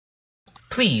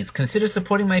Please consider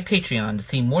supporting my Patreon to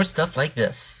see more stuff like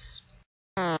this.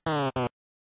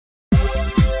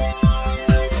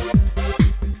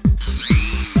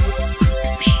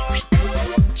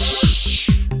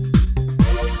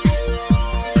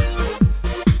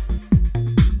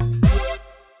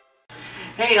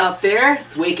 Hey out there,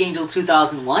 it's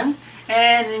Wakeangel2K1,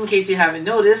 and in case you haven't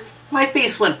noticed, my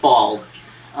face went bald.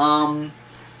 In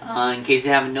case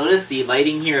you haven't noticed, the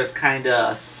lighting here is kinda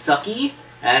sucky.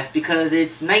 That's because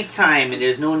it's nighttime and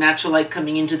there's no natural light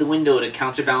coming into the window to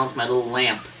counterbalance my little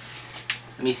lamp.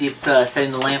 Let me see if setting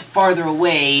the lamp farther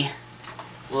away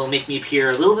will make me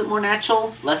appear a little bit more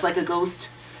natural, less like a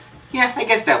ghost. Yeah, I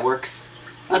guess that works.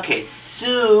 Okay,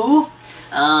 so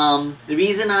the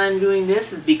reason I'm doing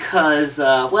this is because,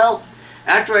 well,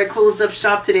 after I closed up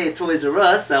shop today at Toys R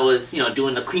Us, I was,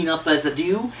 doing the cleanup as I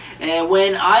do, and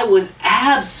when I was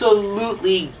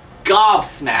absolutely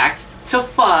gobsmacked to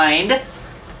find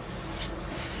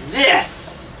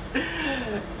this.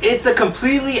 It's a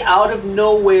completely out of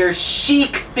nowhere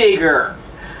Sheik figure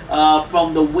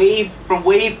from Wave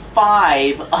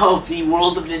 5 of the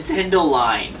World of Nintendo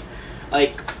line.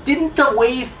 Like, didn't the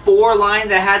Wave 4 line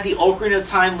that had the Ocarina of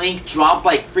Time Link drop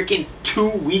like freaking 2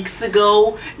 weeks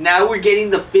ago? Now we're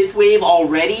getting the 5th wave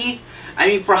already? I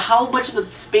mean, for how much of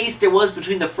a space there was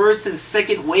between the 1st and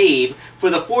 2nd wave, for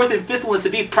the 4th and 5th ones to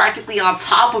be practically on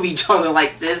top of each other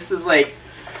like this is like...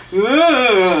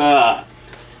 ugh.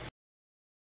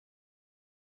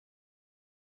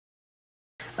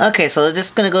 Okay, so I'm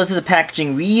just going to go through the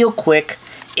packaging real quick.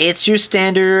 It's your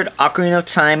standard Ocarina of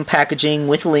Time packaging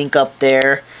with Link up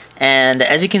there. And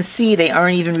as you can see, they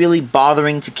aren't even really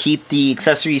bothering to keep the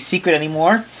accessories secret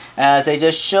anymore, as they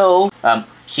just show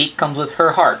Sheik comes with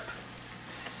her harp.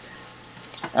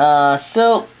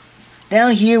 So,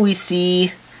 down here we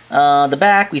see the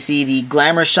back, we see the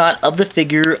glamour shot of the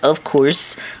figure, of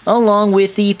course, along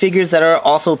with the figures that are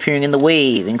also appearing in the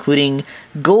wave, including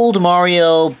Gold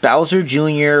Mario, Bowser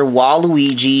Jr.,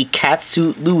 Waluigi,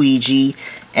 Catsuit Luigi,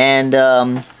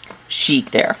 and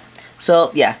Sheik there.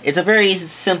 So, yeah, it's a very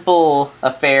simple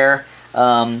affair.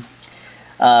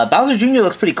 Bowser Jr.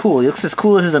 looks pretty cool. He looks as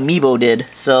cool as his amiibo did,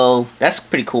 so that's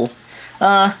pretty cool.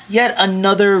 Yet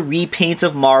another repaint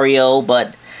of Mario,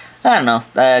 but I don't know.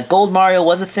 Gold Mario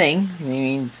was a thing. I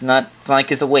mean, it's not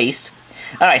like it's a waste.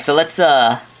 All right, so let's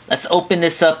open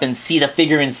this up and see the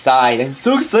figure inside. I'm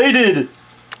so excited.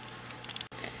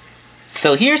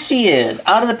 So here she is,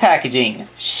 out of the packaging,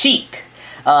 Sheik.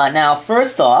 Now,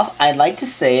 first off, I'd like to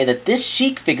say that this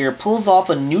Sheik figure pulls off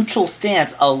a neutral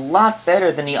stance a lot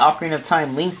better than the Ocarina of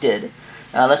Time Link did.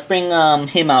 Let's bring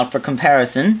him out for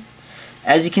comparison.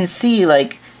 As you can see,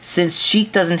 like, since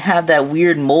Sheik doesn't have that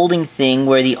weird molding thing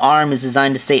where the arm is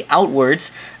designed to stay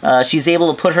outwards, she's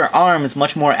able to put her arms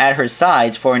much more at her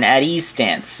sides for an at-ease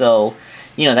stance. So,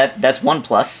 that's one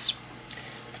plus.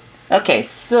 Okay,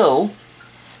 so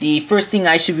the first thing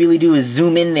I should really do is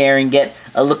zoom in there and get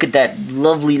a look at that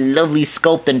lovely, lovely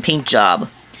sculpt and paint job.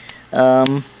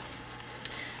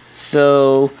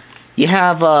 So you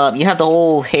have the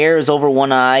whole hairs over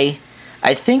one eye.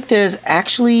 I think there's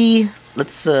actually,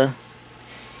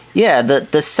 yeah,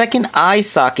 the second eye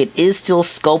socket is still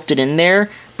sculpted in there,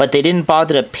 but they didn't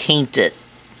bother to paint it.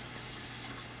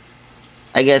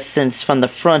 I guess since from the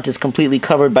front is completely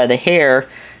covered by the hair,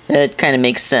 that kind of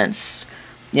makes sense.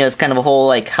 It's kind of a whole,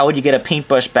 like, how would you get a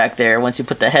paintbrush back there once you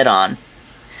put the head on?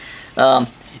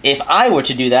 If I were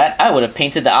to do that, I would have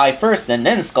painted the eye first and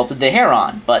then sculpted the hair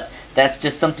on, but that's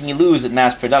just something you lose with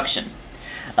mass production.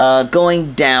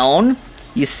 Going down,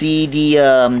 you see the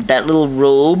that little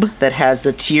robe that has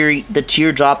the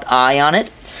teardropped eye on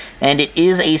it, and it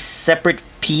is a separate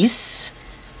piece.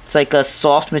 It's like a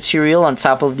soft material on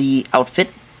top of the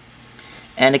outfit,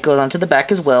 and it goes onto the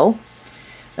back as well.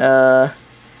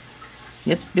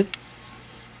 Yep.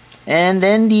 And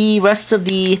then the rest of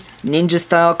the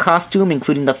ninja-style costume,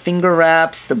 including the finger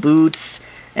wraps, the boots,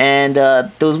 and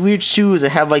those weird shoes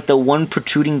that have like the one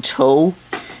protruding toe,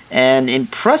 and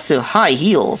impressive high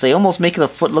heels. They almost make the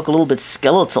foot look a little bit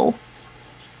skeletal.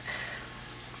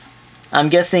 I'm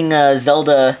guessing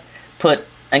Zelda put.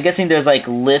 I'm guessing there's like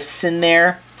lifts in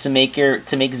there to make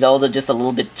Zelda just a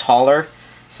little bit taller.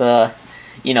 So,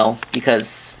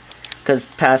 because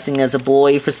passing as a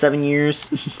boy for 7 years.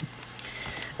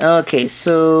 Okay,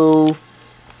 so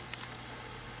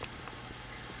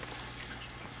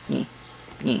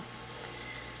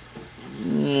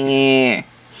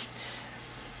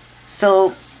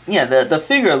So, yeah, the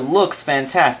figure looks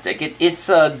fantastic. It's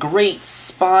a great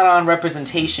spot-on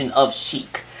representation of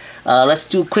Sheik. Let's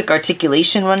do a quick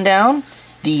articulation rundown.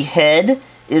 The head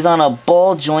is on a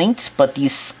ball joint, but the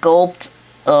sculpt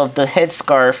of the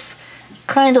headscarf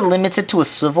kind of limits it to a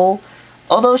swivel,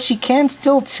 although she can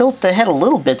still tilt the head a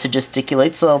little bit to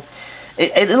gesticulate, so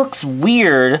it looks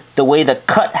weird the way the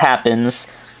cut happens,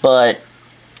 but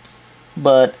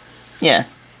yeah,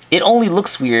 it only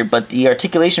looks weird, but the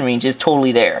articulation range is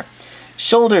totally there.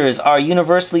 Shoulders are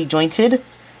universally jointed.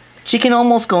 She can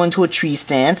almost go into a tree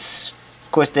stance.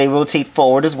 Of course, they rotate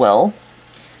forward as well.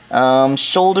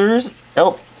 Shoulders,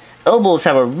 elbows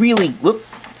have a really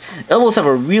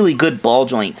good ball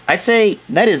joint. I'd say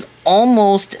that is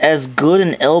almost as good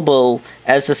an elbow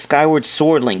as the Skyward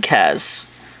Sword Link has.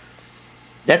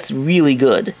 That's really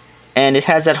good. And it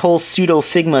has that whole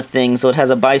pseudo-figma thing, so it has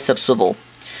a bicep swivel.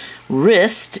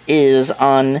 Wrist is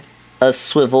on a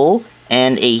swivel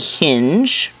and a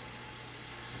hinge.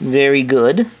 Very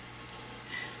good.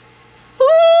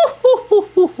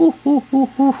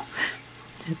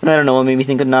 I don't know what made me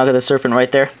think of Naga the Serpent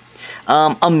right there.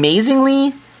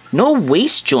 Amazingly, no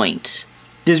waist joint.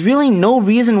 There's really no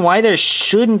reason why there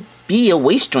shouldn't be a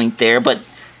waist joint there, but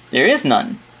there is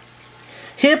none.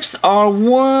 Hips are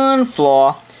one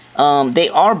flaw. They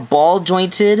are ball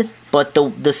jointed, but the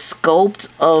sculpt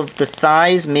of the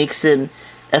thighs makes it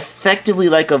effectively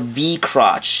like a V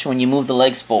crotch when you move the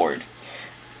legs forward.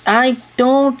 I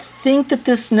don't think that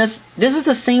this is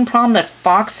the same problem that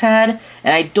Fox had,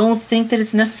 and I don't think that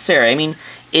it's necessary. I mean,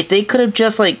 if they could have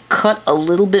just like cut a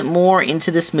little bit more into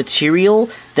this material,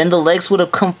 then the legs would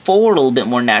have come forward a little bit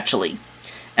more naturally.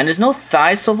 And there's no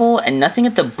thigh swivel and nothing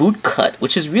at the boot cut,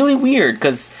 which is really weird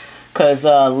because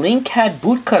Link had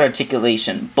boot cut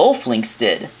articulation. Both Links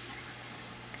did.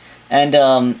 And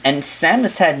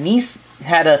Samus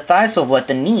had a thigh swivel at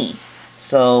the knee.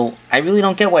 So I really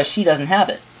don't get why she doesn't have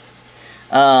it.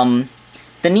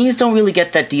 The knees don't really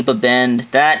get that deep a bend.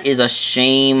 That is a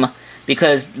shame,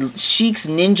 because Sheik's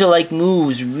ninja-like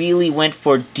moves really went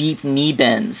for deep knee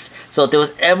bends. So if there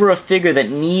was ever a figure that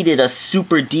needed a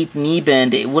super deep knee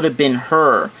bend, it would have been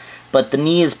her. But the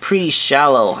knee is pretty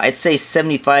shallow. I'd say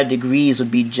 75 degrees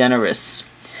would be generous.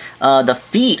 The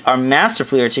feet are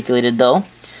masterfully articulated, though.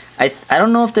 I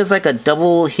don't know if there's like a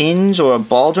double hinge or a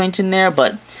ball joint in there,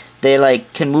 but they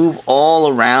like can move all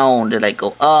around. They like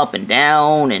go up and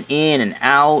down and in and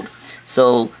out.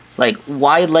 So like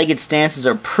wide-legged stances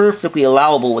are perfectly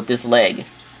allowable with this leg.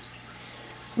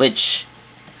 Which,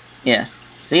 yeah.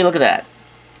 See, look at that.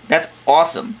 That's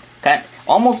awesome.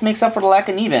 Almost makes up for the lack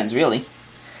of knee bends, really.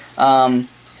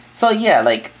 So yeah,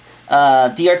 like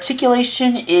the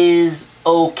articulation is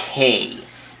okay.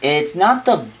 It's not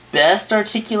the best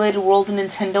articulated World of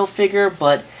Nintendo figure,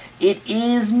 but it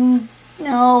is,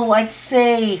 no, I'd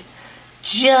say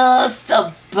just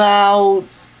about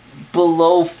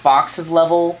below Fox's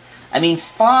level. I mean,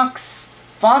 Fox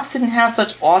didn't have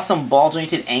such awesome ball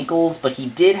jointed ankles, but he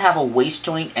did have a waist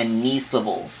joint and knee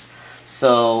swivels.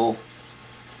 So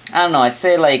I don't know, I'd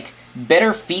say like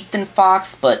better feet than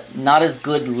Fox, but not as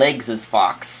good legs as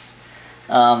Fox.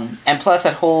 And plus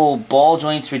that whole ball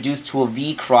joint's reduced to a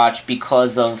V crotch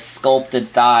because of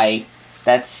sculpted thigh.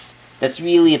 That's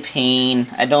really a pain.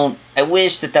 I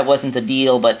wish that wasn't the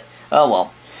deal, but oh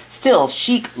well. Still,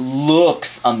 Sheik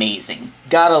looks amazing.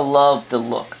 Gotta love the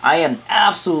look. I am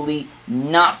absolutely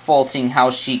not faulting how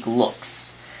Sheik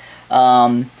looks.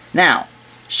 Now,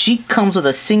 Sheik comes with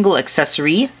a single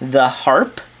accessory, the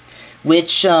harp,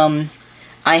 which I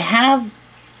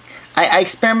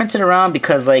experimented around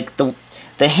because like the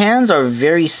hands are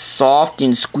very soft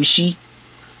and squishy,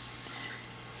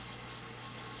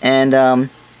 and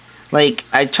like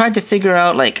I tried to figure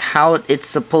out like how it's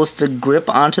supposed to grip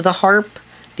onto the harp.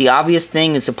 The obvious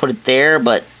thing is to put it there,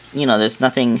 but you know there's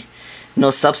no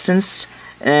substance.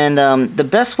 And the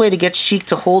best way to get Sheik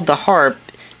to hold the harp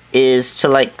is to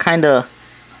like kind of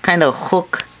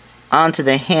hook onto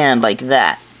the hand like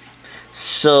that.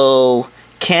 So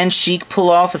can Sheik pull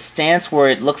off a stance where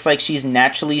it looks like she's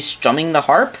naturally strumming the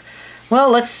harp? Well,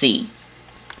 let's see.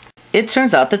 It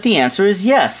turns out that the answer is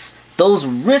yes. Those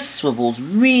wrist swivels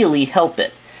really help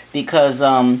it, because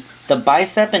the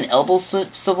bicep and elbow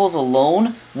swivels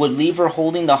alone would leave her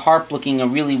holding the harp looking a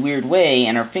really weird way,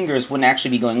 and her fingers wouldn't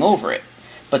actually be going over it.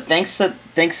 But thanks to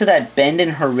that bend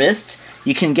in her wrist,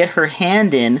 you can get her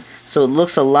hand in, so it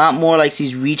looks a lot more like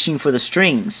she's reaching for the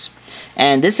strings.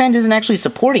 And this hand isn't actually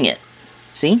supporting it.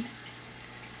 See?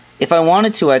 If I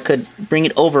wanted to, I could bring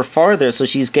it over farther so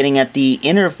she's getting at the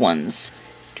inner ones.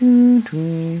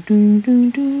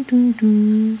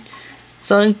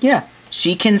 So yeah,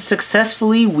 she can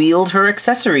successfully wield her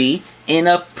accessory in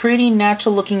a pretty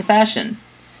natural looking fashion.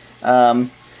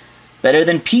 Better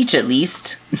than Peach, at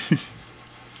least.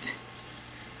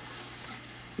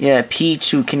 Yeah,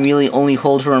 Peach, who can really only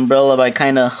hold her umbrella by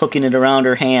kind of hooking it around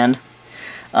her hand.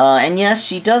 And yes,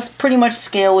 she does pretty much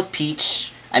scale with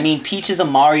Peach. I mean, Peach is a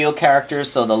Mario character,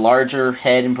 so the larger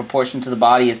head in proportion to the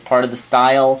body is part of the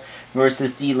style,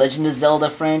 versus the Legend of Zelda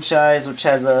franchise, which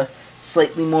has a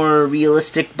slightly more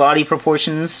realistic body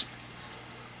proportions.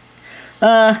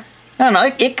 I don't know,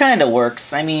 it kind of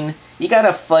works. I mean, you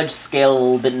gotta fudge scale a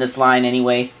little bit in this line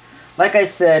anyway. Like I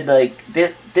said, like,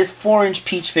 this 4-inch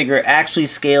Peach figure actually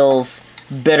scales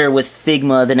better with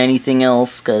Figma than anything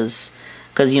else, because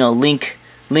you know, Link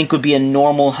would be a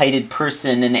normal-heighted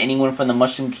person, and anyone from the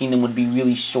Mushroom Kingdom would be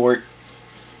really short.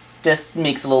 Just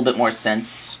makes a little bit more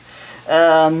sense.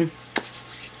 But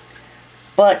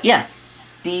yeah,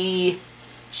 the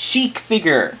Sheik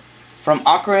figure from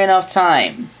Ocarina of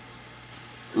Time.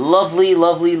 Lovely,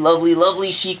 lovely, lovely,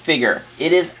 lovely Sheik figure.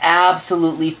 It is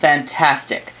absolutely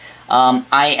fantastic.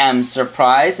 I am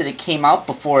surprised that it came out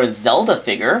before a Zelda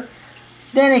figure.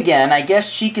 Then again, I guess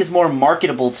Sheik is more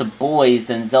marketable to boys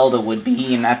than Zelda would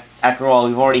be, and after all,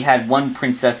 we've already had one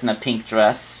princess in a pink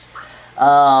dress.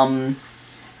 But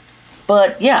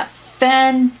yeah,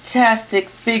 fantastic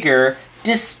figure,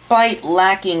 despite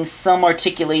lacking some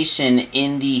articulation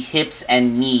in the hips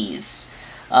and knees.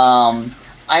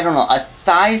 I don't know, a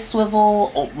thigh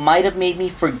swivel might have made me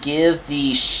forgive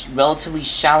the relatively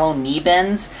shallow knee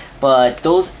bends, but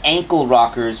those ankle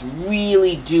rockers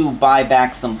really do buy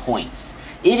back some points.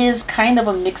 It is kind of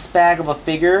a mixed bag of a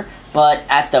figure, but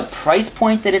at the price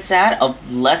point that it's at,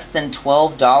 of less than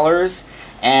 $12,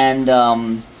 and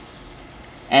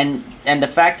the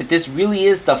fact that this really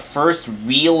is the first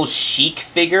real Sheik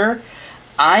figure,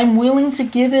 I'm willing to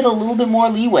give it a little bit more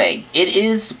leeway. It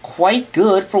is quite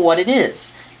good for what it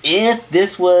is. If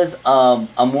this was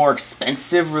a more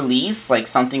expensive release, like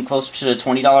something closer to the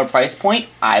 $20 price point,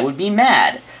 I would be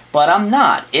mad. But I'm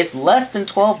not. It's less than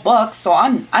 12 bucks, so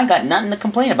I got nothing to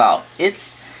complain about.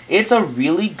 It's a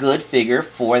really good figure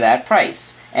for that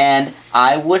price, and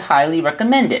I would highly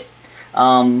recommend it.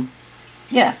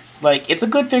 Yeah, like, it's a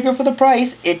good figure for the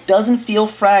price. It doesn't feel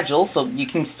fragile, so you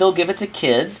can still give it to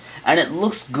kids, and it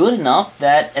looks good enough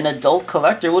that an adult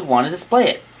collector would want to display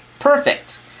it.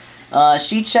 Perfect.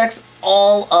 She checks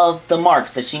all of the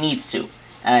marks that she needs to,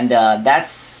 and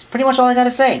that's pretty much all I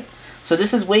gotta say. So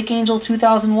this is Wakeangel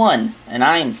 2001, and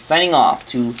I'm signing off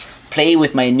to play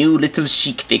with my new little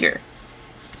Sheik figure.